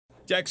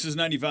Texas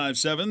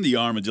 95.7, the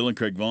Armadillo and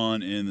Craig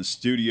Vaughn in the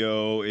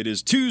studio. It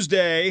is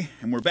Tuesday,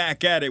 and we're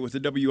back at it with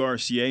the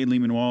WRCA,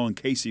 Lehman Wall and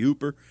Casey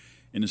Hooper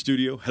in the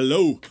studio.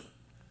 Hello.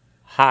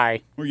 Hi.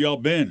 Where y'all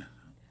been?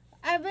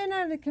 I've been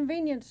at a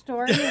convenience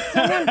store, and if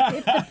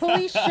the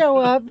police show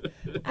up,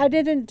 I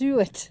didn't do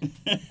it.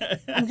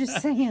 I'm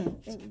just saying.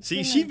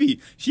 See, she'd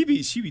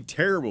be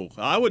terrible.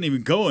 I wouldn't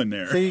even go in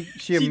there. See,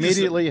 she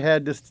immediately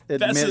had to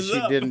admit she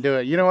up. didn't do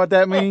it. You know what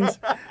that means?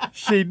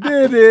 She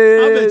did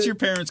it. I bet your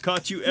parents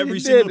caught you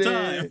every single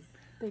time.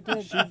 They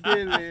did. She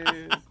did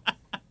it.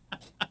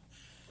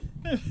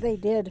 They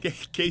did.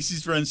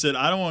 Casey's friend said,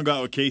 I don't want to go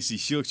out with Casey.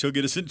 She'll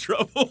get us in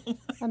trouble.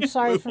 I'm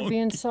sorry for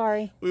being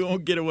sorry. We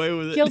won't get away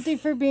with it. Guilty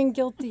for being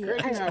guilty.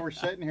 Craig and I were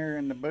sitting here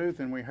in the booth,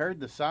 and we heard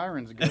the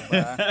sirens go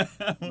by,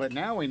 but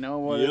now we know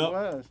what it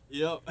was.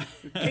 Yep.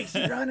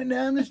 Casey running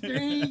down the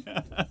street.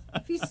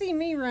 If you see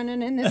me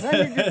running in this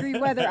 100-degree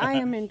weather, I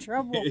am in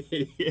trouble.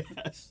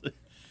 Yes.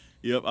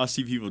 Yep, I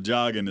see people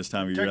jogging this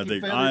time of year. Turkey I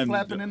think feathers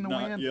flapping in the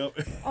wind. Yep.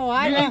 Oh,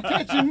 You ain't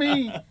catching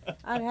me.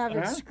 I'd have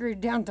it screwed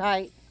down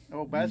tight.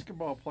 Oh,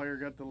 basketball player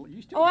got the.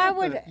 You still Oh, got I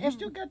would. You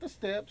still got the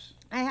steps.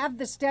 I have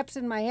the steps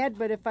in my head,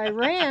 but if I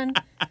ran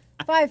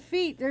 5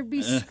 feet, there'd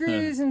be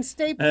screws and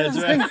staples.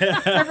 That's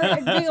right.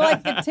 It'd be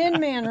like the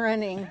Tin Man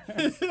running.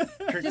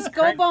 Just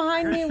go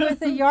behind me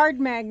with a yard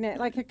magnet,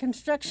 like a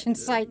construction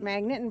site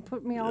magnet, and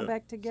put me all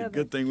back It's a together.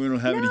 good thing we don't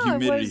have any No, it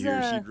humidity was,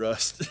 here. She'd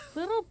rust.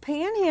 Little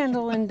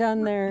panhandling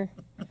done there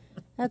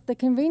at the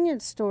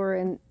convenience store,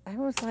 and I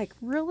was like,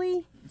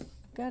 really?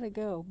 Gotta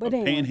go. But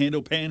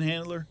anyway,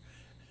 Panhandler?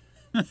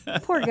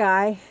 poor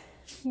guy.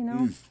 You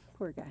know,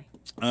 poor guy.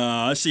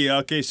 Let's see.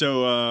 Okay,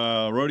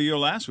 so rodeo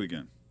last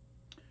weekend,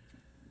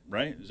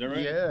 right? Is that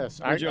right? Yes,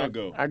 Where'd y'all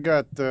go? I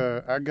got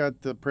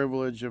the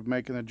privilege of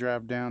making the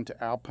drive down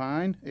to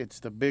Alpine. It's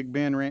the Big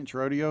Bend Ranch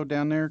Rodeo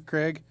down there,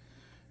 Craig.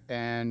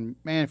 And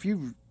man, if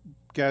you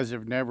guys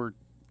have never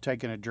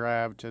taken a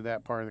drive to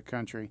that part of the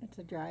country, It's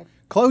a drive.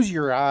 close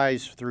your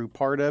eyes through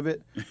part of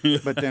it,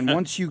 but then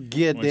once you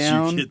get Once you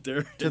down get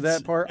there, to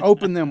that part,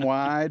 open them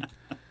wide.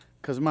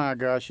 Because, my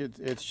gosh,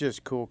 it's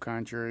just cool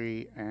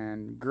country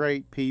and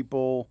great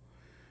people.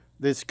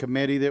 This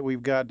committee that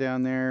we've got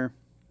down there,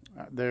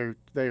 they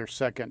are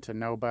second to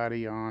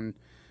nobody on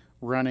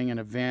running an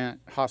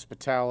event,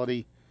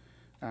 hospitality.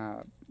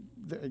 I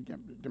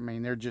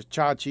mean, they're just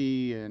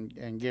Chachi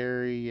and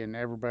Gary and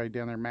everybody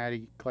down there,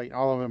 Maddie, Clayton,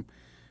 all of them.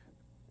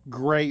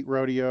 Great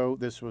rodeo.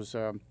 This was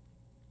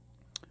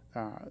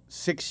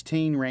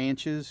 16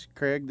 ranches,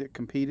 Craig, that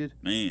competed.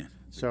 Man,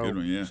 So, a good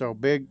one, yeah. so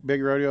big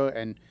rodeo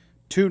and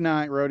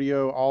 2-night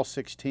rodeo. All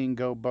 16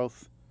 go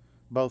both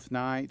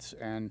nights,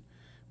 and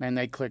man,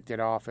 they clicked it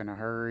off in a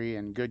hurry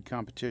and good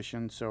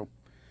competition. So,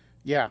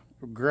 yeah,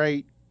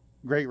 great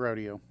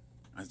rodeo.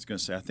 I was gonna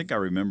say, I think I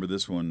remember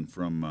this one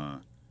from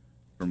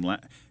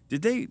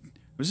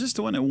was this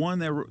the one that won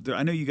that?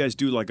 I know you guys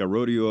do like a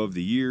rodeo of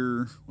the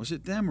year. Was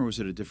it them or was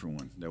it a different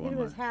one? That It one.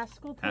 was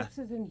Haskell,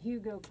 Texas, and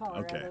Hugo,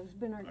 Colorado. Okay. It's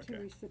been our two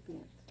Okay.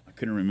 recipients. I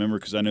couldn't remember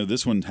because I know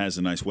this one has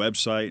a nice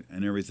website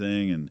and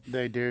everything, and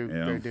They do.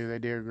 Yeah. They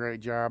do a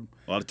great job.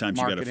 a lot of times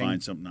you got to Marketing.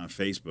 find something on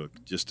Facebook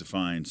just to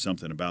find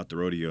something about the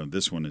rodeo. And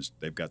this one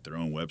they've got their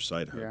own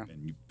website Yeah.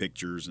 and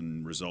pictures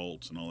and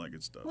results and all that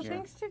good stuff. Well, Yeah.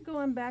 thanks to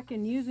going back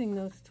and using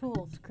those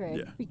tools, Craig,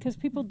 Yeah. because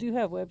people do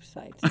have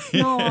websites. It's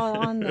not all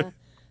on the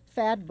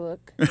fad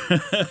book,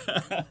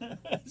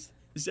 Is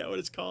that what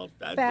it's called?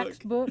 Bad facts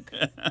book?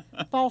 book,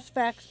 false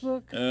facts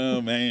book.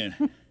 Oh man.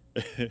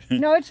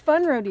 No, it's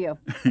fun rodeo.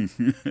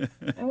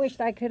 I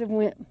wished I could have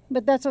went,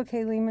 but that's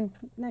okay, Lehman.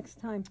 Next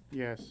time.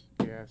 Yes.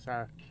 That's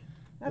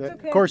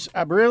okay. Of course,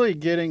 I'm really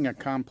getting a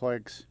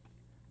complex,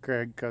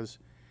 Craig, because,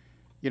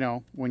 you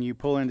know, when you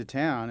pull into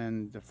town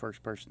and the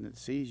first person that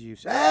sees you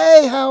says,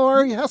 "Hey, how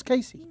are you? How's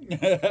Casey?"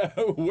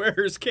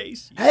 Where's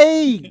Casey?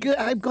 "Hey, good,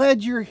 I'm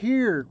glad you're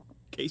here.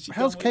 Casey,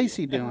 How's come with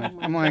Casey Oh doing?"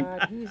 my I'm like,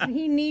 God.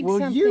 He needs "Will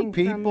something you from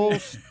people me.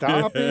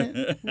 stop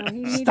it? No, he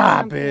needs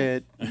Stop something.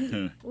 it."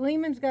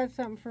 Lehman's got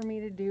something for me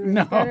to do.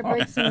 No. He's got to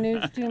break some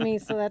news to me,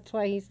 so that's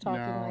why he's talking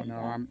like No,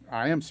 that.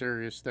 I am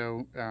serious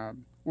though.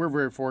 We're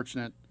very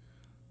fortunate.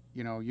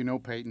 You know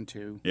Peyton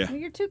too. Yeah. Well,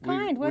 you're too We-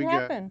 kind. What we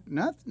got happened?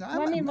 Nothing.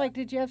 Well, I mean, like,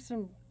 did you have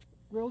some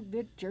real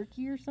good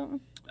jerky or something?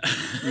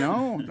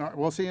 no.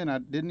 Well, see, and I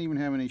didn't even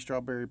have any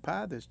strawberry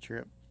pie this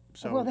trip.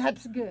 So Well,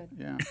 that's good.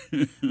 yeah.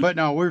 But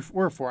no,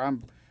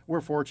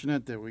 we're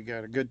fortunate that we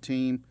got a good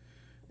team,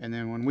 and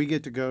then when we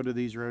get to go to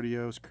these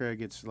rodeos,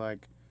 Craig, it's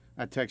like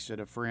I texted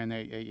a friend.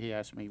 He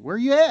asked me, "Where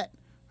you at?"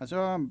 I said,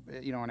 "Oh, I'm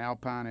in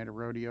Alpine at a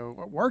rodeo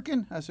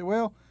working." I said,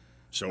 "Well,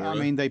 Sorta. I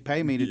mean, they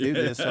pay me to do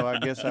this, so I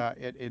guess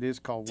it is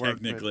called work.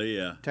 but Technically,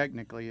 yeah.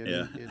 Technically, it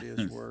Yeah.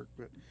 is work.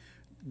 But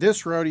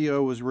this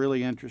rodeo was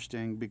really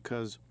interesting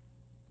because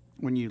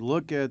when you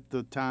look at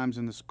the times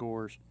and the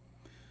scores,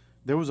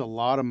 there was a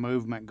lot of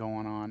movement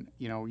going on.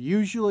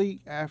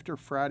 Usually after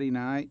Friday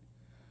night,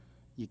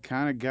 you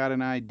kind of got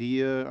an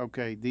idea,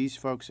 okay, these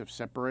folks have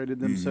separated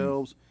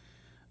themselves.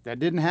 That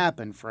didn't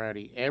happen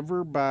Friday.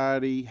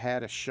 Everybody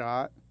had a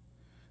shot,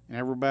 and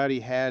everybody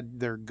had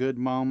their good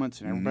moments,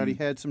 and everybody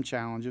had some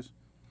challenges.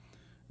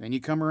 Then you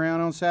come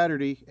around on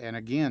Saturday, and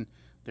again,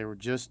 there were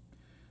just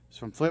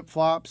some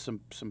flip-flops.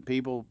 Some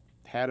people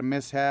had a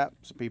mishap.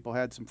 Some people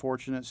had some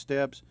fortunate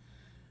steps.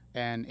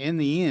 And in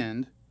the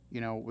end,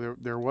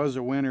 there was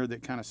a winner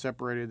that kind of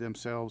separated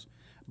themselves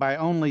by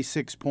only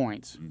 6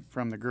 points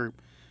from the group.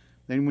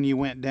 Then when you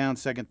went down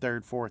second,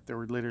 third, fourth, there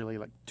were literally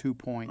like 2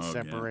 points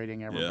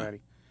separating everybody.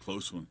 Yeah.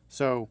 Close one.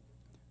 So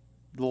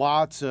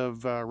lots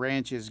of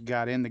ranches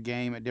got in the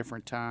game at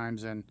different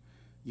times. And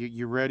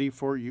you ready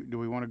for you? Do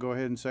we want to go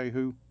ahead and say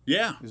who?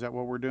 Yeah. Is that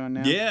what we're doing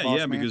now? Yeah, Boss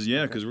yeah, man? because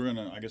Okay.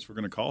 I guess we're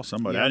gonna call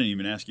somebody. Yeah. I didn't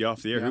even ask you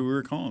off the air who we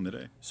were calling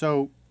today.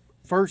 So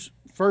first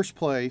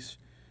place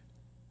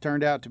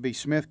turned out to be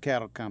Smith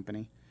Cattle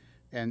Company,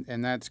 and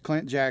that's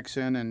Clint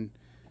Jackson and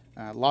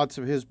lots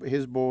of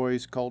his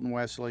boys, Colton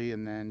Wesley,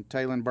 and then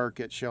Taylon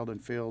Burkett, Sheldon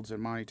Fields,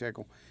 and Monty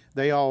Tickle.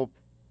 They all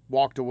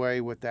walked away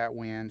with that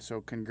win.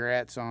 So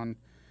congrats on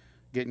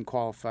getting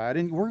qualified.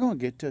 And we're going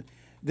to get to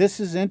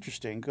this is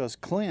interesting because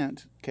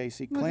Clint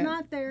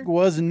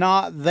was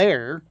not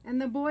there.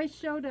 And the boys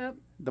showed up.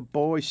 The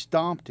boys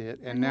stomped it,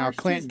 and now washed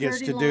Clint his gets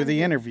dirty to do the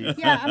laundry. interview.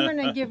 Yeah, I'm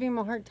going to give him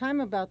a hard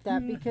time about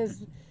that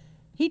because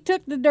he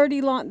took the dirty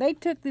They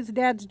took his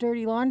dad's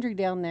dirty laundry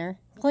down there,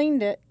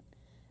 cleaned it,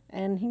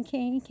 and he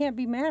can't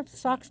be mad if the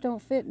socks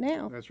don't fit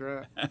now. That's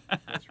right.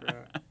 That's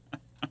right.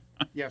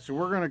 Yeah, so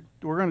we're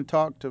gonna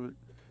talk to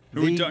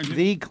Who we talking to?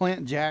 the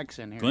Clint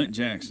Jackson here. Clint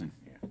Jackson.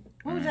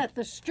 What was that?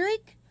 The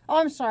streak? Oh,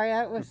 I'm sorry.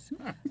 That was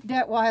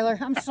Detweiler.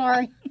 I'm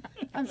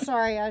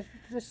sorry. I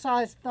just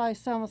thought I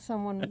saw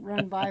someone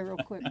run by real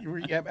quick. You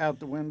were out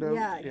the window.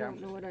 Yeah, I don't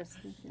know what I was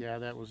thinking. Yeah,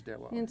 that was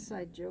Detweiler.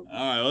 Inside joke. All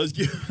right, let's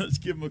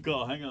give him a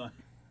call. Hang on.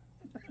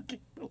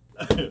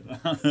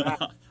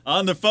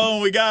 On the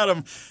phone, we got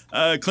him.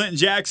 Clinton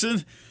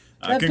Jackson.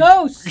 The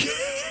ghost.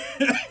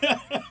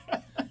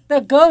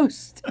 The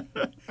ghost.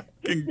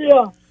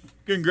 Yeah.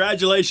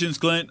 Congratulations,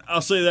 Clint.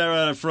 I'll say that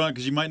right up front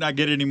because you might not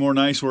get any more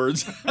nice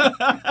words.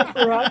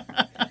 Right.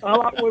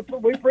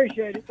 We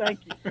appreciate it. Thank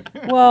you.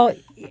 Well,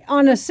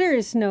 on a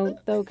serious note,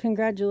 though,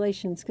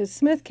 congratulations, because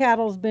Smith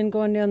Cattle's been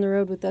going down the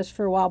road with us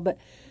for a while. But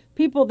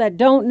people that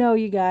don't know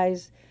you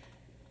guys,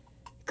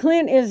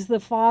 Clint is the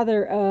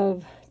father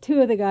of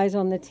two of the guys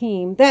on the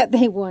team that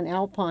they won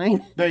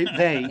Alpine.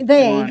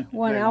 They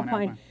won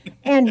Alpine.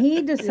 And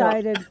he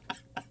decided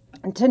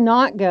to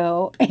not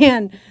go,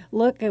 and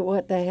look at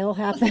what the hell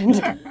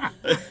happened.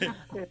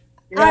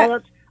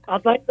 I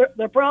think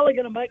they're probably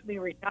going to make me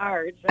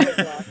retire. It sounds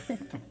like.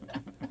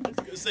 I was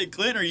going to say,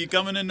 Clint, are you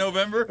coming in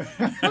November?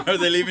 Or are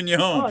they leaving you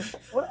home?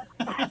 Well,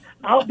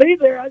 I'll be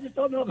there. I just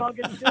don't know if I'll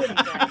get to do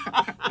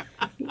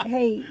anything.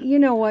 Hey, you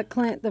know what,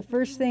 Clint? The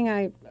first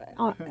thing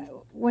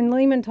when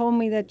Lehman told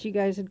me that you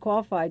guys had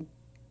qualified,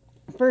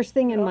 first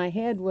thing in my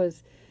head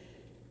was,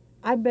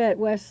 I bet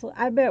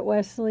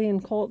Wesley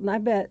and Colton, I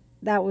bet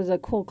that was a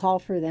cool call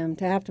for them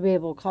to have to be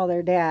able to call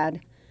their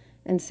dad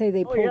and say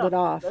they pulled it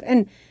off.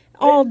 And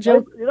all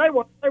joke.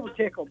 They were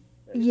tickled.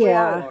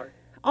 Yeah.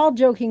 All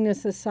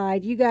jokingness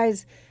aside, you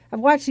guys,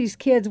 I've watched these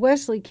kids.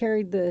 Wesley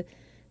carried the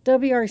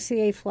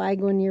WRCA flag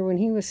one year when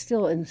he was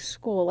still in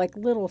school, like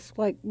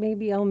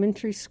maybe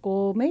elementary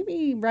school,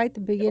 maybe right at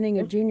the beginning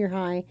of junior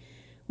high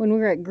when we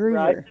were at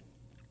Groover. Right.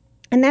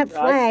 And that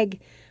flag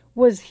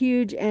was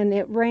huge, and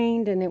it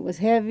rained, and it was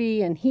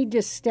heavy, and he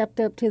just stepped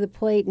up to the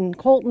plate, and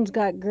Colton's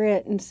got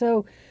grit. And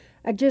so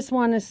I just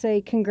want to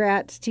say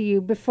congrats to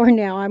you. Before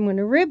now, I'm going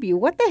to rib you.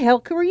 What the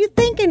hell were you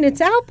thinking?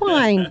 It's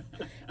Alpine.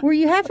 Were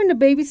you having to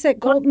babysit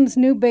Colton's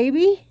new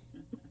baby?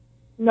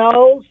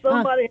 No,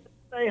 somebody had to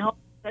stay home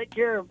and take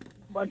care of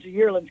a bunch of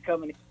yearlings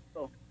coming in.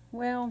 So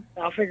Well,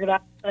 I figured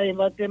I'd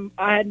let them.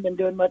 I hadn't been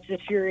doing much this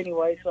year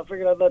anyway, so I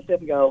figured I'd let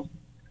them go.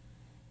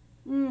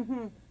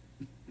 mm-hmm.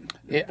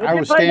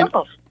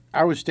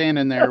 I was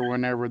standing there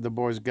whenever the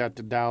boys got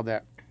to dial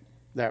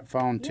that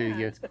phone to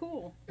you. It's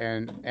cool.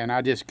 And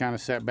I just kind of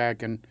sat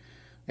back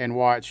and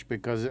watched,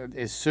 because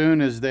as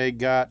soon as they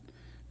got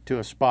to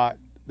a spot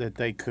that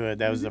they could,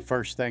 that was the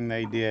first thing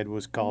they did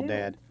was call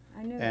Dad.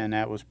 I knew And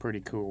that was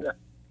pretty cool. Yeah.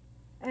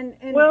 And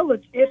Well,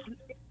 it's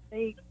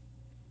neat.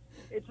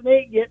 It's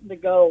neat getting to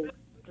go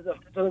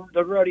to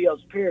the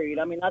rodeos. Period.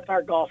 I mean, that's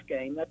our golf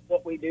game. That's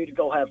what we do to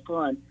go have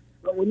fun.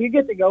 But when you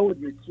get to go with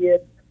your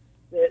kids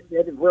that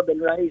have been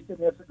raised in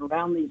this and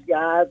around these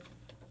guys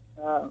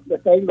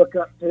that they look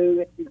up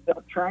to, and you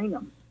help train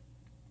them,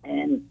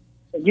 and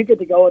you get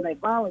to go and they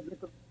finally get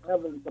to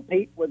have them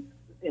compete with,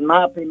 in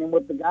my opinion,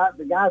 with the guys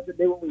that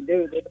do what we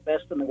do. They're the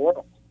best in the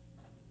world.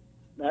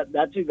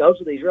 That's who goes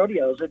to these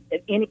rodeos. At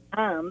any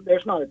time,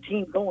 there's not a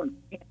team going who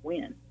can't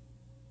win.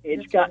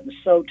 It's gotten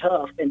so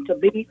tough, and to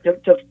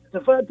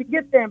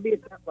get there and be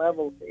at that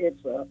level,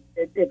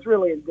 it's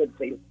really a good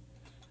feeling.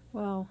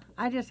 Well,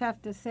 I just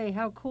have to say,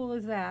 how cool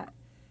is that?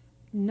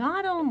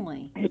 Not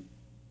only,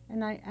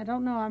 and I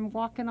don't know, I'm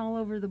walking all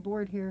over the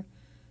board here,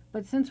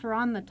 but since we're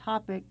on the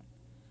topic,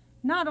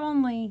 not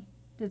only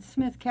did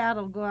Smith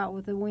Cattle go out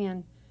with a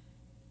win,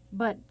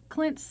 but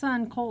Clint's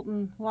son,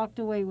 Colton, walked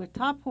away with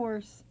top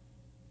horse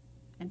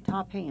and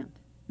top hand.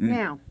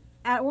 Now,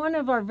 at one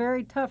of our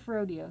very tough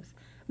rodeos,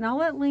 and I'll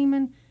let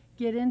Lehman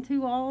get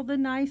into all the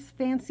nice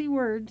fancy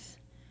words,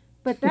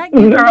 but that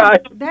gives,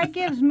 Right. that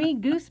gives me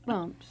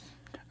goosebumps.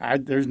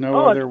 There's no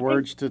Oh, other it's-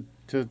 words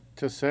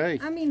to say.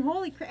 I mean,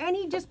 holy crap! And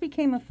he just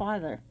became a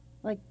father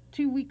like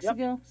 2 weeks Yep.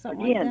 ago,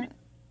 something Again. like that.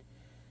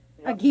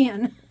 Yep.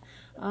 Again,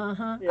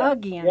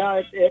 again.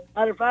 Yeah.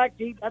 Matter of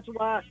fact,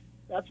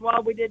 that's why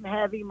we didn't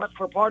have him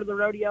for part of the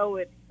rodeo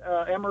at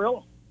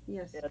Amarillo,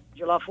 Yes.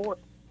 July 4th.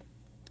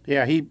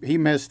 Yeah, he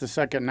missed the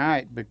second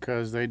night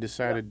because they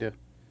decided to,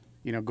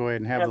 go ahead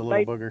and have Have the a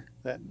little baby.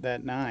 booger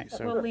that night.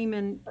 So Well,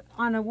 Lehman,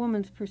 on a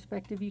woman's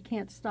perspective, you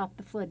can't stop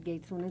the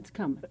floodgates when it's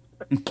coming.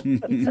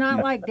 It's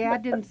not like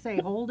Dad didn't say,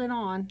 "Hold it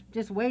on,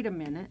 just wait a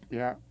minute."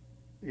 yeah.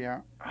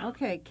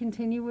 Okay,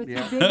 continue with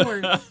Yeah. your big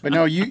words. But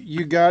no,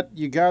 you got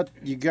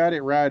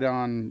it right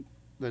on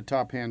the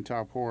top hand,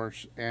 top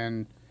horse,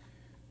 and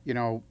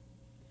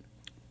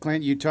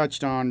Clint, you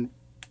touched on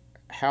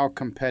how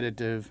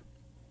competitive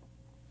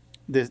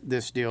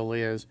this deal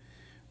is.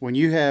 When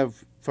you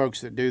have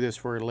folks that do this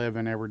for a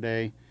living every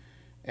day,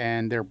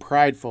 and they're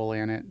prideful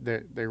in it,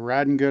 they're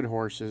riding good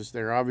horses,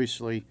 they're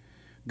obviously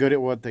good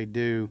at what they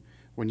do.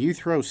 When you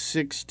throw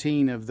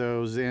 16 of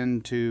those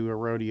into a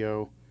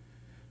rodeo,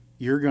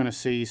 you're going to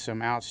see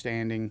some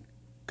outstanding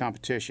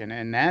competition.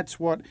 And that's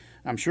what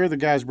I'm sure the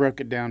guys broke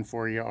it down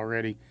for you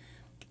already.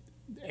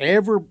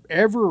 Every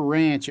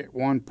ranch at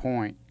one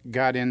point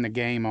got in the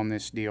game on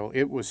this deal.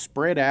 It was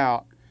spread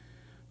out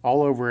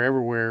all over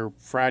everywhere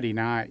Friday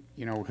night.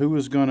 Who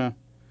was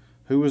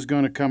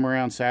gonna come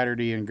around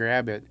Saturday and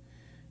grab it.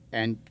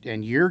 And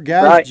your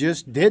guys Right.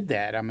 just did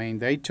that. I mean,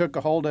 they took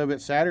a hold of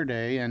it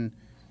Saturday, and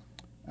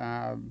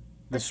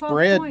the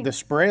 12 points.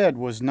 spread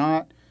was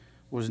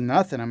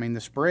nothing. I mean,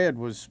 the spread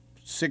was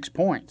 6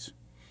 points.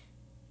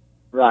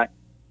 Right.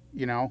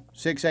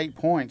 6-8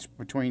 points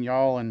between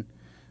y'all and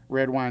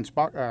Red Wine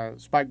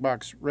Spike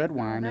Box Red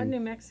Wine. That And New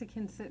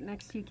Mexican sitting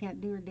next to you can't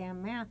do her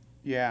damn math.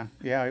 yeah,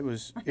 it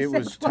was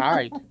said,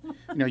 tight.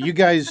 You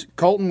guys,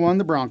 Colton won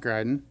the bronc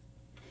riding.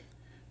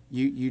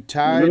 You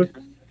tied.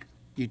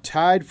 You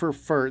tied for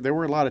first. There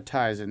were a lot of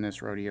ties in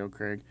this rodeo,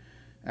 Craig.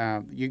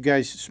 You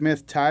guys,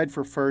 Smith tied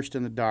for first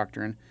in the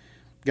doctrine,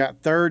 got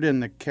third in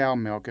the cow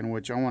milking,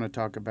 which I want to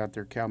talk about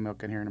their cow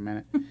milking here in a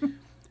minute.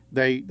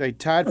 They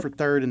tied for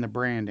third in the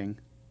branding.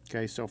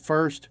 Okay, so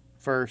first,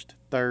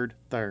 third.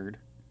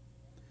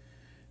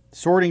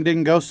 Sorting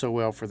didn't go so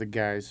well for the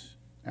guys.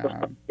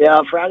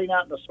 Yeah, Friday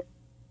night in the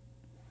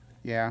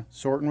Yeah,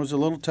 sorting was a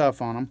little tough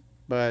on them,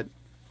 but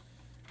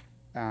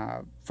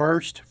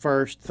first,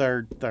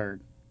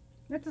 third.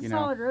 That's a You know,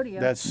 solid rodeo.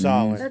 That's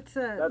solid. That's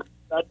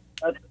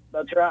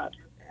That's right.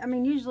 I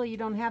mean, usually you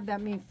don't have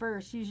that many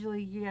first.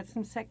 Usually you got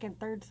some second,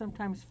 third,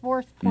 sometimes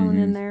fourth thrown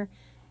in there.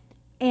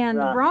 And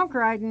the Right. bronc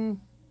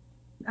riding,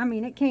 I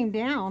mean, it came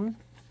down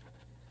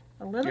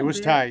a little bit. It was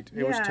tight.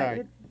 It was Yeah,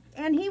 tight.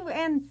 And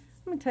let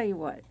me tell you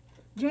what,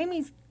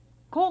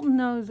 Colton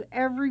knows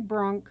every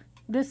bronc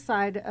this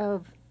side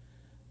of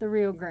the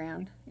Rio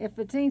Grande. If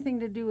it's anything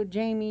to do with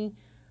Jamie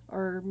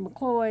or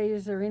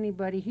McCloy's or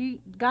anybody,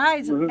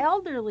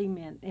 elderly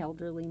men,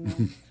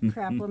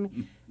 crap,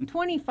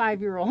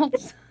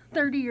 25-year-olds,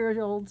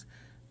 30-year-olds,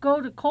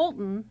 go to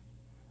Colton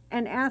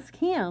and ask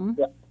him,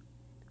 Yeah.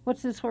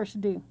 what's this horse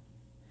do?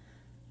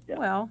 Yeah.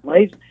 Well,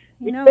 He's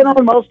you know, been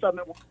on most of them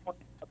at one point.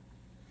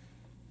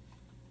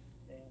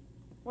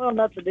 Well,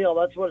 that's the deal.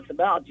 That's what it's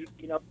about. You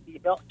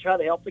try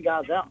to help the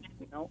guys out.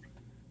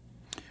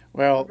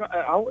 Well, If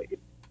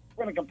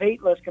we're going to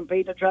compete, let's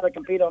compete and try to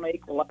compete on an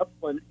equal level,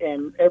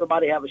 and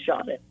everybody have a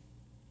shot at it.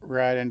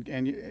 right,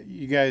 and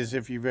you guys,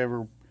 if you've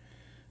ever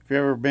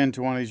been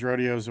to one of these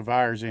rodeos of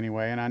ours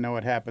anyway, and I know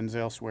it happens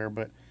elsewhere,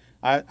 but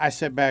I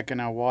sit back and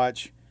I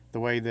watch the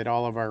way that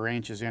all of our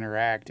ranches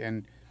interact,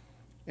 and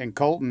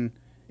Colton,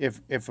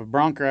 if a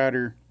bronc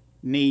rider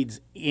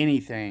needs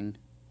anything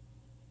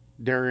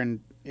during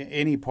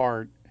any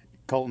part,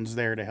 Colton's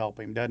there to help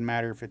him. Doesn't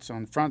matter if it's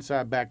on front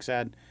side, back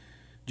side,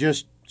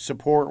 just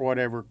support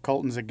whatever.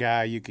 Colton's a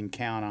guy you can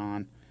count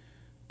on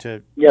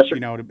to, Yes,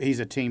 sir.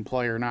 he's a team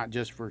player, not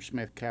just for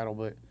Smith Cattle,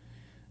 but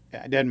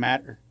it doesn't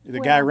matter.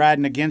 The guy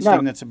riding against No.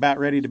 him that's about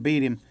ready to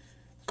beat him,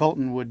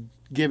 Colton would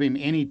give him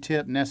any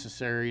tip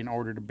necessary in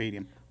order to beat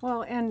him.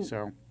 well, and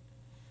So,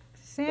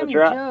 Sammy That's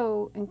right.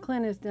 Joe and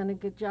Clint has done a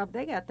good job.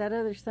 They got that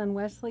other son,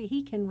 Wesley.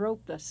 He can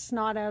rope the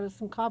snot out of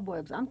some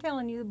cobwebs. I'm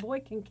telling you, the boy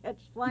can catch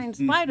flying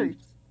spiders.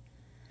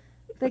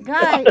 The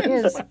guy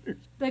is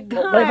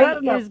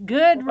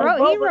good.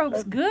 He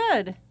ropes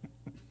good.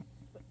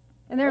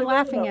 And they're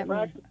laughing at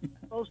me. He's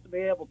supposed to be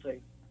able to.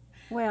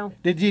 Well,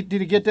 did he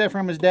get that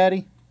from his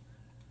daddy?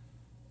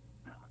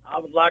 I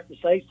would like to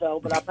say so,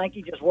 but I think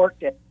he just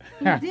worked it.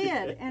 he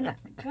did. And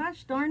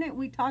gosh darn it,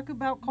 we talk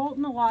about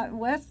Colton a lot.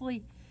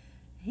 Wesley,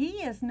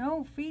 he has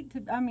no feet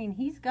to. I mean,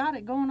 he's got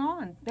it going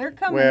on. They're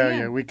coming Well, in.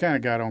 yeah, we kind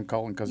of got on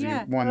Colton because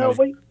Yeah. he won Well,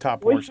 those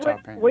top horse,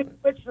 top hand. We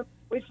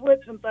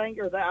switched some things,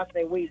 or I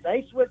say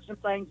they switched some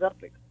things up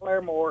at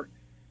Claremore,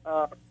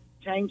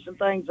 changed some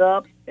things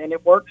up, and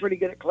it worked pretty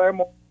good at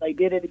Claremore. They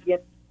did it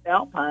against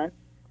Alpine.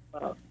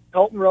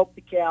 Colton roped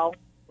the cow.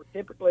 We're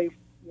typically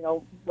you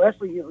know,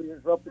 Wesley usually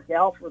has roped the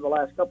cow for the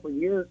last couple of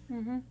years,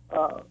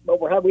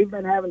 but we've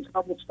been having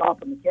trouble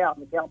stopping the cow.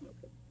 And the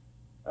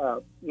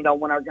cow, you know,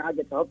 when our guy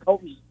gets a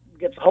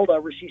hold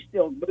of her, she's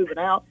still moving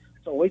out.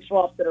 So we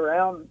swapped it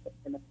around,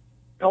 and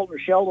Colton or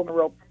Sheldon to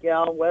rope the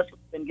cow, and Wesley's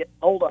been getting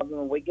hold of them,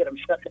 and we get them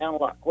shut down a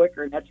lot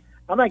quicker. And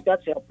I think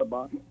that's helped the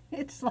bunch.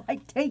 It's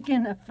like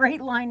taking a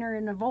Freightliner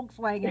in a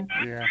Volkswagen.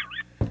 Yeah.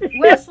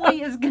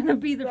 Wesley is going to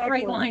be the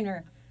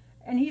Freightliner,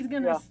 and he's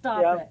going to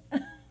stop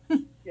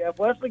it. Yeah, if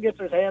Wesley gets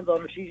his hands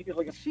on her, she's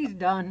usually going to... She's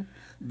done.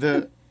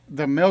 The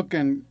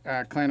milking,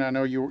 Clint, I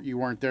know you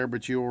weren't there,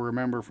 but you will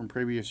remember from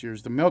previous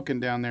years, the milking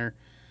down there,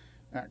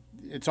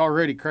 it's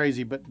already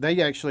crazy, but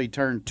they actually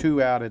turn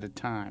 2 out at a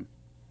time.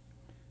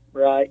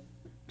 Right.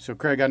 So,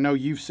 Craig, I know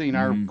you've seen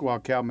our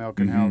wild cow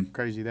milking, how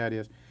crazy that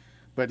is.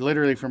 But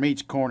literally from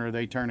each corner,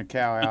 they turn a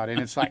cow out, and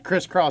it's like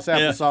crisscross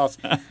applesauce.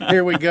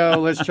 Here we go.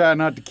 Let's try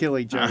not to kill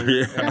each other.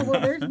 Yeah, well,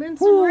 there's been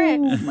some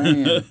wrecks.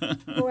 Man.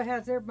 Boy,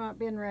 has there not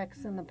been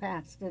wrecks in the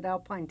past at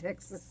Alpine,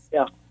 Texas.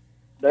 Yeah,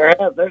 there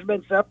have. There's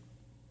been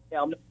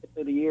several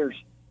through the years.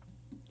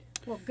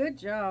 Well, good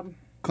job.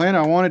 Clint,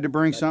 I wanted to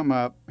bring something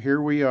up.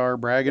 Here we are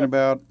bragging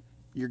about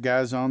your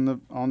guys on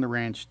the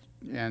ranch,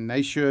 and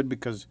they should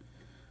because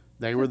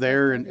they were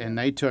there and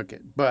they took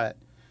it. But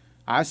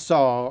I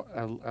saw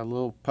a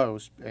little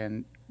post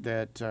and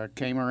that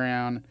came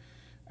around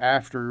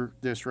after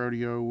this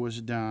rodeo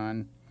was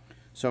done.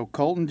 So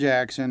Colton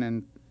Jackson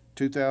in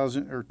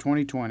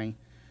 2020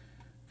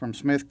 from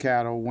Smith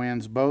Cattle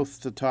wins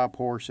both the top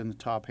horse and the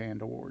top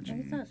hand awards.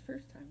 It's not his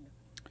first time.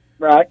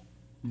 Right.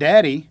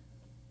 Daddy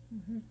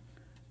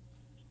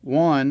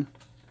won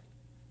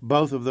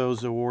both of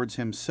those awards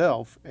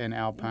himself in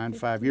Alpine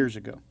 5 years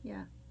ago.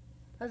 Yeah.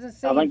 I was gonna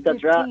say I think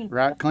that's 15.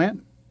 Right,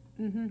 Clint?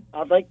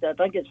 I think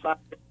it's 5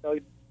 years ago.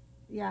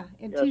 Yeah,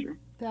 in Yes, sir.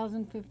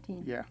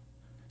 2015. Yeah.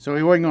 So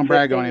he wasn't going to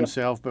brag on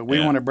himself, but we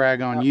want to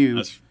brag on you,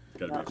 That's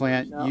gotta be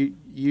Clint. No.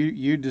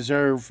 You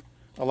deserve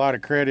a lot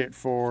of credit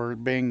for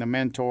being the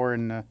mentor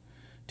and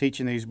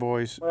teaching these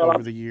boys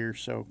over the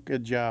years. So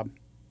good job.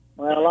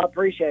 Well, I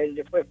appreciate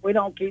it. If we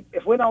don't keep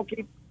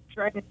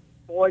training the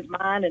boys'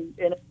 mind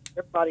and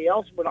everybody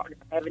else, we're not going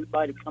to have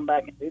anybody come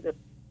back and do this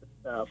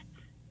stuff.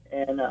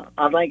 And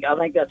I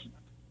think that's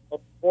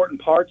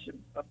important parts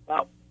about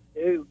what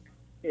we do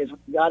is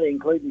we've got to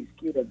include these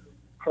kids,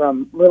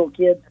 from little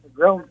kids to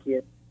grown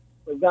kids.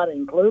 We've got to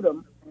include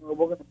them, and we're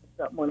going to do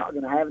something. We're not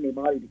going to have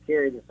anybody to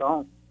carry this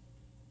on.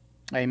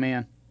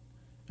 Amen.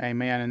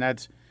 And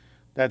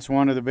that's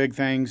one of the big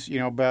things,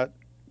 about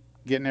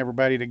getting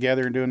everybody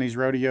together and doing these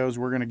rodeos.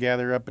 We're going to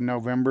gather up in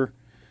November.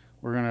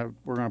 We're going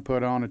to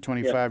put on a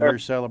 25-year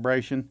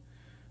celebration.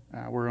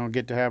 We're going to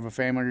get to have a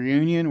family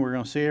reunion. We're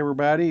going to see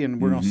everybody,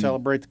 and we're going to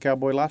celebrate the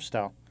cowboy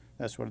lifestyle.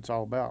 That's what it's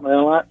all about.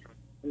 Well, I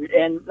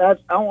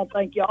want to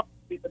thank y'all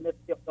for keeping this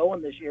deal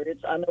going this year.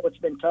 I know it's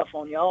been tough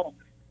on y'all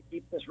to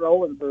keep this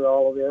rolling through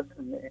all of this,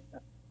 and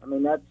I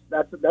mean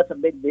that's a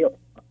big deal.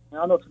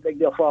 I know it's a big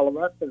deal for all of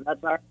us because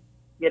that's our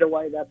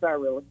getaway, that's our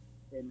release,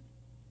 and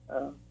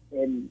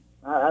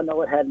I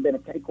know it hadn't been a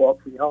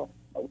cakewalk for y'all.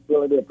 I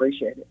really do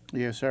appreciate it.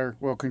 Yes, sir.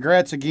 Well,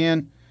 congrats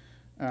again.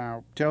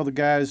 Tell the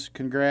guys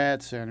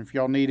congrats, and if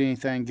y'all need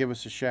anything, give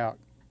us a shout.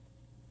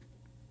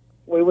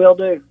 We will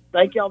do.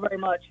 Thank y'all very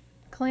much.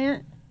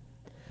 Clint,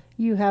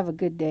 you have a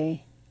good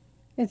day.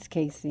 It's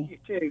Casey.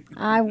 You too.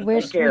 I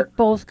wish we care.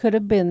 both could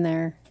have been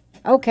there.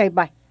 Okay,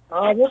 bye.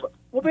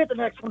 We'll be at the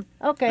next one.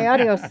 Okay,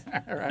 adios.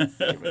 All right.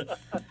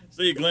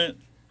 See you, Clint.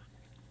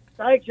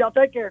 Thanks, y'all.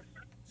 Take care.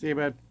 See you,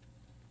 bud.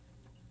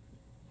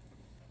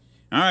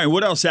 All right,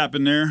 what else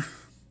happened there?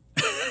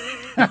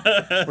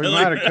 We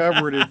might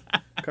have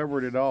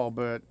covered it all,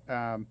 but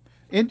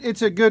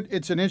it's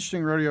an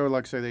interesting rodeo.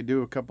 Like I say, they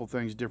do a couple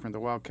things different. The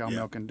wild cow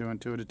milking, doing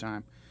 2 at a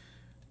time.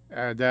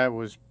 That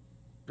was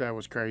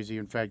crazy.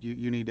 In fact,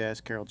 you need to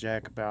ask Carol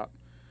Jack about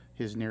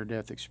his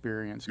near-death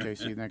experience,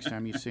 Casey, next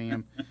time you see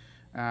him.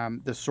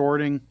 The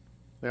sorting,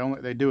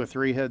 they do a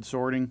 3-head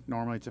sorting.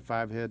 Normally it's a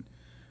 5-head,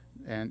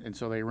 and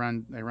so they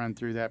run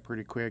through that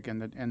pretty quick.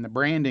 And the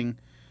branding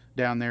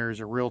down there is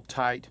a real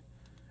tight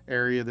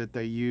area that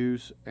they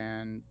use,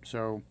 and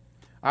so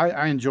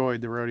I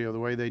enjoyed the rodeo. The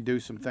way they do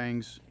some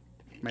things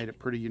made it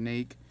pretty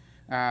unique.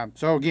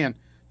 So again,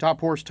 top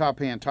horse, top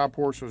hand. Top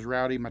horse was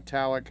Rowdy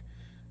Metallic,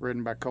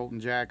 ridden by Colton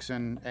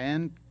Jackson,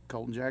 and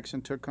Colton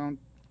Jackson took on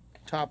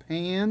top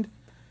hand.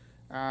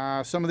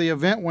 Some of the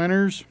event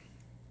winners: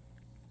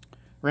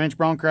 Ranch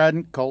Bronc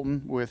riding,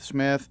 Colton with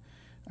Smith.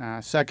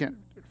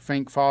 Second,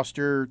 Fink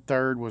Foster.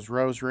 Third was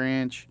Rose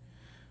Ranch.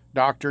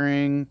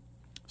 Doctoring,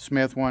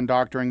 Smith won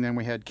doctoring. Then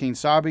we had Keen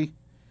Sabi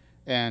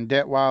and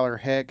Detweiler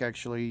Heck.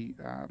 Actually,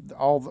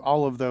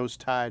 all of those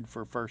tied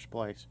for first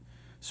place.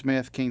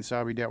 Smith, Keen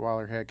Sabi,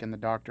 Detweiler Heck, and the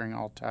doctoring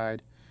all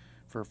tied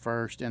for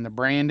first. And the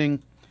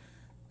branding,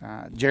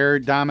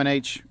 Jared Diamond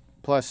H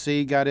plus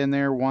C got in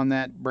there, won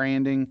that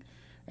branding.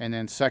 And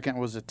then second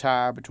was a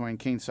tie between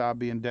Keen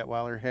Sabi and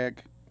Detweiler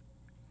Heck.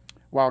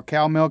 Wild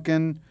cow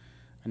milking,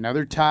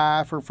 another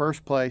tie for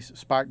first place.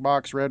 Spike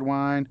Box Red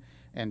Wine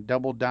and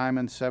Double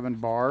Diamond 7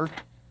 Bar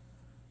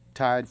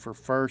tied for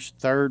first.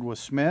 Third was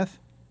Smith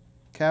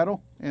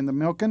cattle in the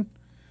milking.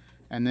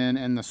 And then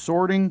in the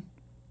sorting,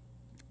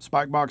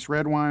 Spike Box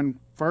Red Wine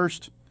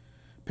first.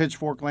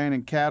 Pitchfork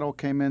Landing Cattle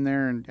came in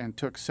there and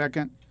took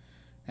second.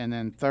 And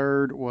then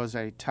third was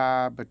a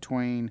tie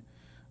between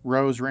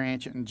Rose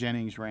Ranch and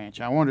Jennings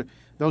Ranch.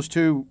 Those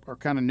two are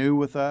kind of new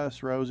with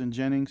us, Rose and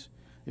Jennings.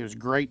 It was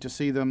great to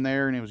see them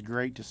there, and it was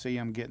great to see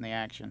them getting the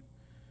action.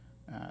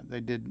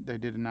 They did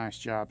a nice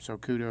job, so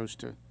kudos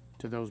to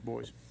those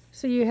boys.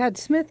 So you had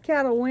Smith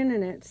Cattle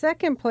winning it.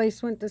 Second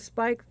place went to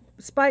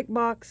Spike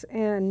Box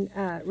and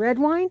Red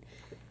Wine.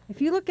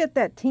 If you look at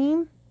that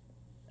team,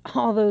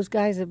 all those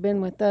guys have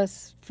been with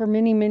us for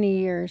many, many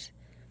years.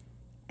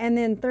 And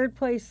then third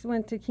place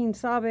went to Quien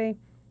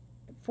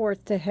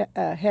fourth to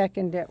Heck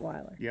and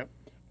Detweiler. Yep.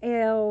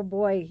 Oh,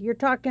 boy. You're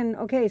talking,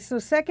 okay, so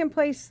second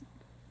place,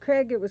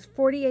 Craig, it was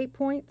 48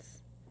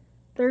 points.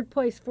 Third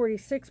place,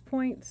 46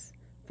 points.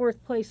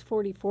 Fourth place,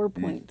 44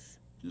 points.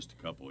 Just a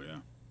couple,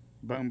 yeah.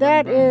 Boom,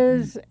 That boom, boom.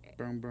 is,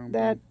 Boom, boom,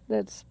 that boom.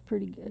 that's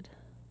pretty good.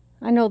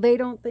 I know they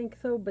don't think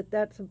so, but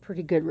that's a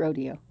pretty good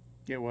rodeo.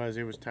 It was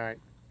tight.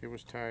 It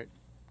was tight.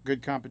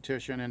 Good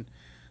competition, and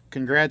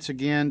congrats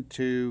again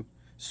to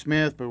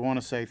Smith, but we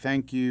want to say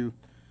thank you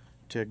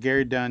to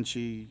Gary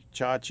Dunshee,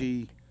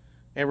 Chachi,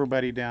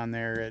 everybody down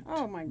there at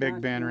Oh, my Big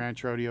gosh, Bend yeah.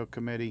 Ranch Rodeo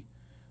Committee,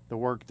 the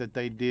work that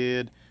they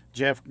did.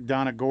 Jeff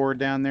Donna Gore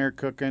down there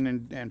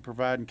cooking and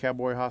providing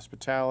cowboy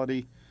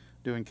hospitality,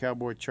 doing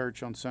cowboy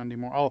church on Sunday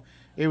morning. Oh,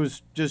 it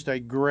was just a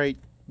great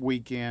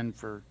weekend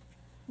for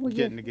Well,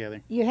 getting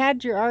together. You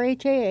had your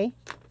RHAA,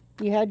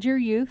 you had your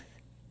youth.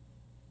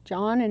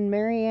 John and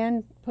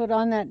Marianne put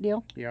on that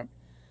deal. Yep.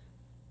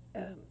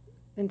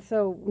 And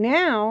so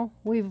now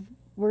we're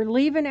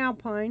leaving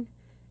Alpine,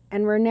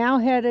 and we're now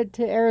headed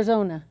to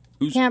Arizona,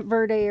 Camp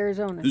Verde,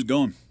 Arizona. Who's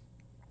going?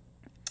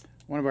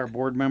 One of our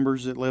board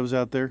members that lives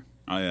out there.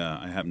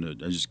 I happened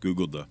to. I just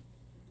Googled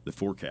the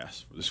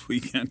forecast for this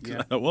weekend. Yeah.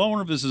 I thought, well, I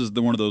wonder if this is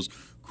one of those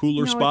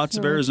cooler No, spots it's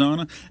of not.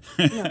 Arizona.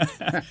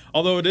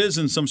 Although it is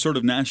in some sort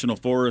of national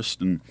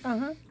forest, and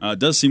it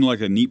does seem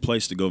like a neat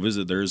place to go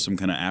visit. There is some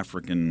kind of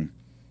African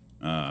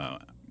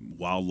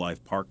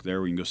wildlife park there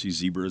where you can go see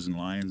zebras and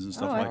lions and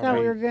stuff Oh, like I that. thought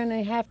we were going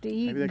to have to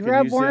eat Maybe they could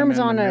grub use them worms in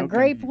the on a milking.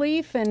 grape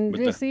leaf and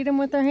With just eat them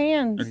with our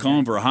hands. They're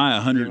calling for a high One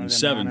of them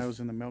 107. rhinos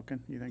in the milking.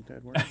 You think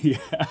that'd work? Yeah.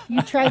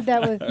 You tried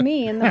that with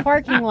me in the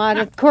parking lot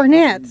at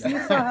Cornette's. You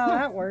saw how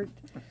that worked.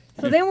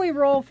 So then we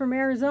roll from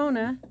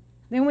Arizona.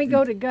 Then we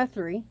go to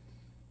Guthrie,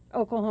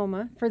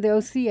 Oklahoma, for the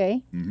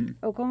OCA,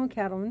 Oklahoma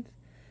Cattlemen's.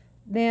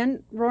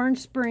 Then Orange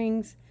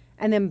Springs,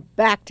 and then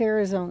back to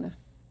Arizona,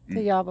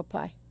 to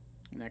Yavapai.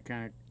 And that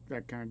kind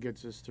of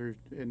gets us through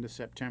into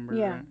September.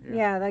 Yeah, right?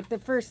 yeah, like the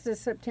 1st of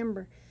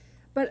September.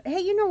 But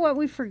hey, you know what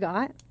we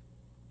forgot?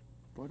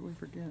 What did we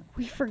forget?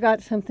 We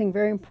forgot something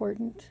very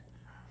important.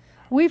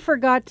 We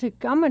forgot to,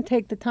 I'm going to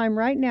take the time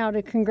right now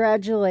to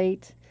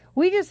congratulate.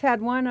 We just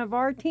had one of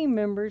our team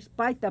members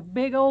bite the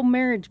big old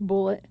marriage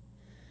bullet.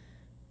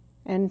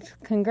 And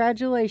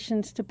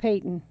congratulations to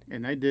Peyton.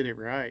 And they did it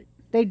right.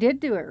 They did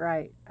do it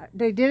right.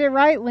 They did it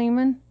right,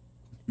 Lehman.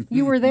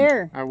 You were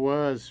there. I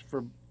was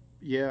for,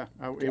 yeah.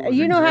 It was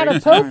You a know how to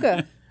great poke time.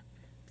 a.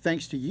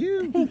 Thanks to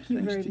you. Thank you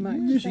Thanks very to much.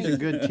 you. She's Thank a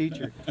good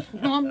teacher.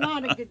 No, I'm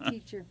not a good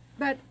teacher.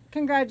 But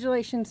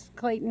congratulations,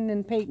 Clayton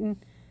and Peyton.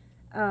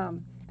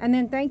 And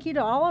then thank you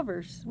to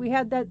Oliver's. We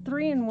had that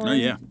 3-in-1 Oh,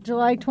 yeah.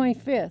 July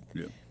 25th.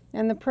 Yeah.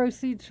 And the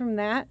proceeds from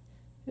that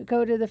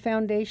go to the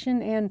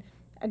foundation. And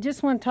I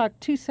just want to talk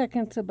 2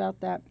 seconds about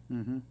that.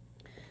 Mm-hmm.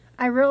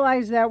 I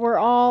realize that we're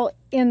all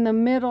in the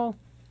middle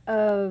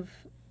of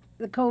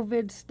the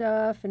COVID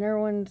stuff and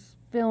everyone's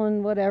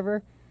feeling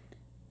whatever.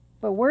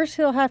 But we're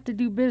still have to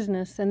do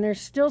business, and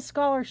there's still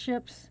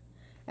scholarships,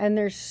 and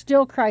there's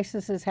still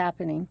crises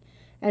happening.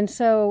 And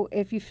so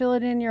if you feel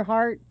it in your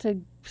heart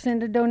to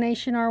send a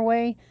donation our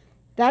way,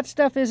 that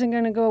stuff isn't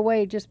going to go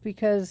away just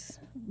because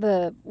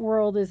the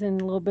world is in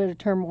a little bit of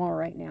turmoil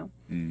right now.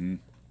 Mm-hmm.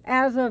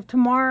 As of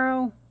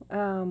tomorrow,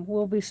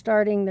 we'll be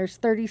starting. There's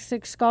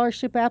 36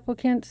 scholarship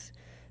applicants.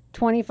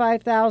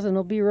 25,000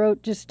 will be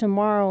wrote just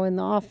tomorrow in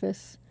the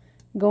office,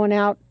 going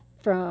out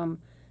from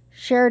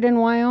Sheridan,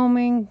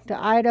 Wyoming, to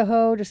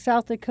Idaho, to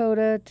South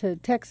Dakota, to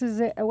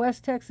Texas,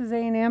 West Texas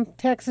A&M,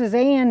 Texas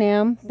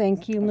A&M.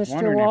 Thank you, I was Mr.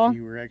 wondering Wall. if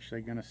you were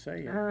actually going to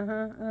say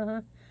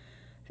it.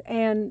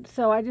 And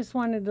so I just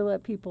wanted to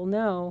let people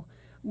know,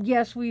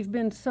 yes, we've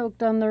been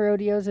soaked on the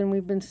rodeos and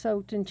we've been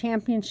soaked in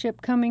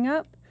championship coming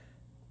up,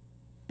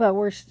 but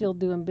we're still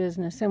doing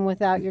business. And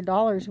without your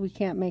dollars, we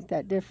can't make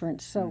that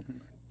difference. So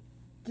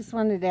just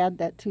wanted to add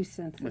that 2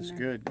 cents in That's there.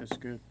 good. That's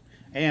good.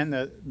 And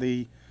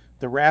the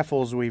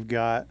raffles we've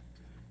got,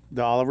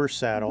 the Oliver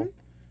saddle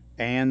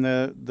and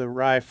the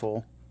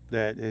rifle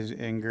that is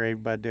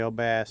engraved by Dale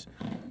Bass,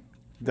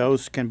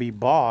 those can be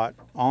bought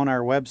on our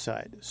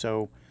website.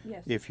 So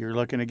Yes. if you're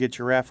looking to get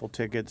your raffle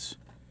tickets,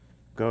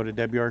 go to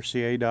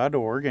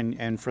WRCA.org.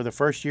 And for the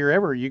first year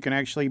ever, you can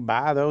actually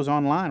buy those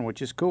online,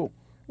 which is cool.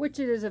 Which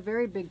it is a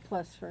very big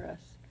plus for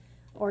us.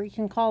 Or you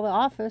can call the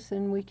office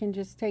and we can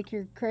just take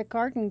your credit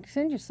card and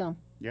send you some.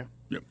 Yeah.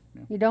 Yep.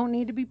 You don't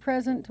need to be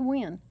present to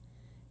win.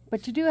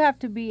 But you do have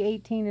to be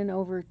 18 and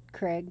over,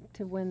 Craig,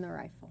 to win the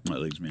rifle. That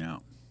leaves me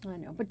out. I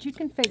know, but you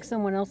can fake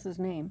someone else's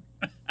name.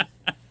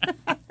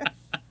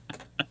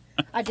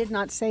 I did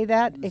not say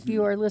that. If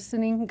you are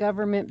listening,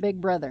 government big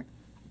brother.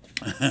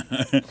 I'm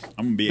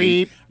gonna be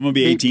Beep. I'm gonna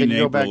be Beep. 18 Can in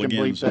you go April back and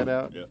again. bleep that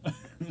out? Yeah.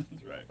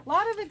 That's right. A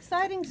lot of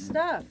exciting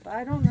stuff.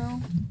 I don't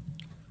know.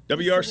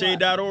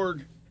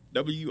 WRCA.org.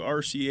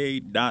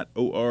 WRCA.org.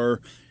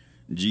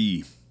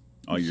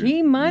 All your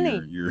G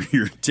money.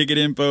 Your ticket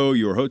info,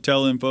 your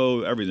hotel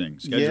info, everything.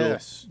 Schedule.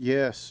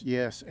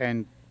 Yes.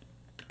 And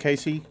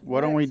Casey,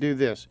 why don't we do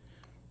this?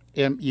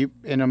 And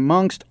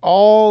amongst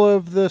all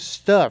of the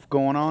stuff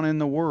going on in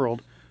the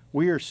world,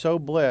 we are so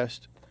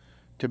blessed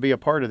to be a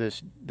part of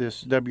this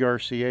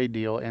WRCA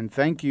deal. And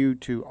thank you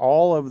to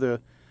all of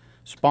the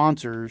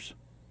sponsors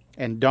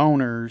and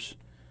donors,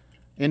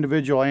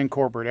 individual and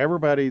corporate,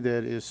 everybody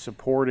that is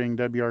supporting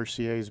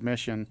WRCA's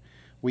mission.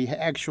 We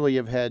actually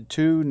have had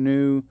 2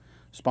 new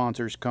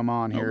sponsors come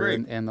on here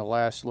in the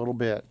last little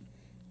bit.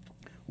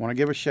 I want to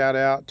give a shout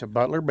out to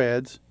Butler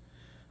Beds.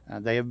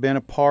 They have been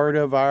a part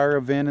of our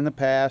event in the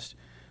past.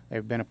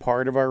 They've been a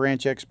part of our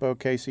Ranch Expo,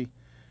 Casey.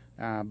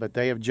 But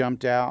they have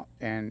jumped out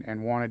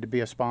and wanted to be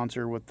a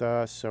sponsor with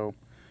us. So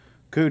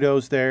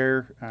kudos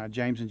there.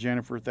 James and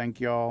Jennifer, thank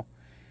y'all.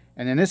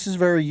 And then this is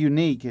very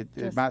unique.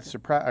 It might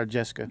surprise, or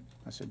Jessica.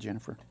 I said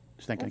Jennifer. I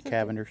was thinking of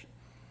Cavenders.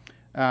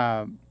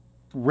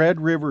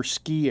 Red River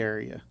Ski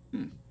Area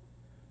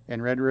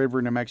in Red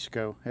River, New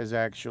Mexico has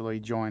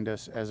actually joined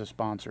us as a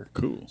sponsor.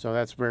 Cool. So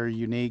that's very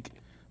unique.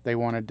 They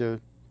wanted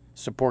to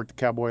support the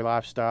cowboy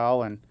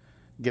lifestyle and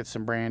get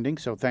some branding.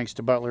 So thanks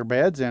to Butler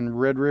Beds and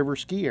Red River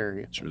Ski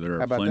Area. Sure, there How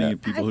are about plenty that?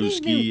 of people I who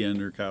think ski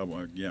and are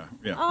cowboy. Yeah.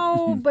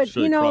 Oh, but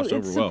So they crossed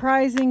it's over well.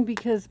 surprising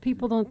because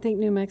people don't think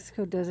New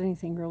Mexico does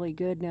anything really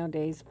good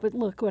nowadays. But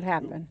look what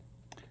happened.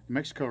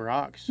 Mexico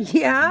rocks.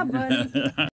 Yeah, but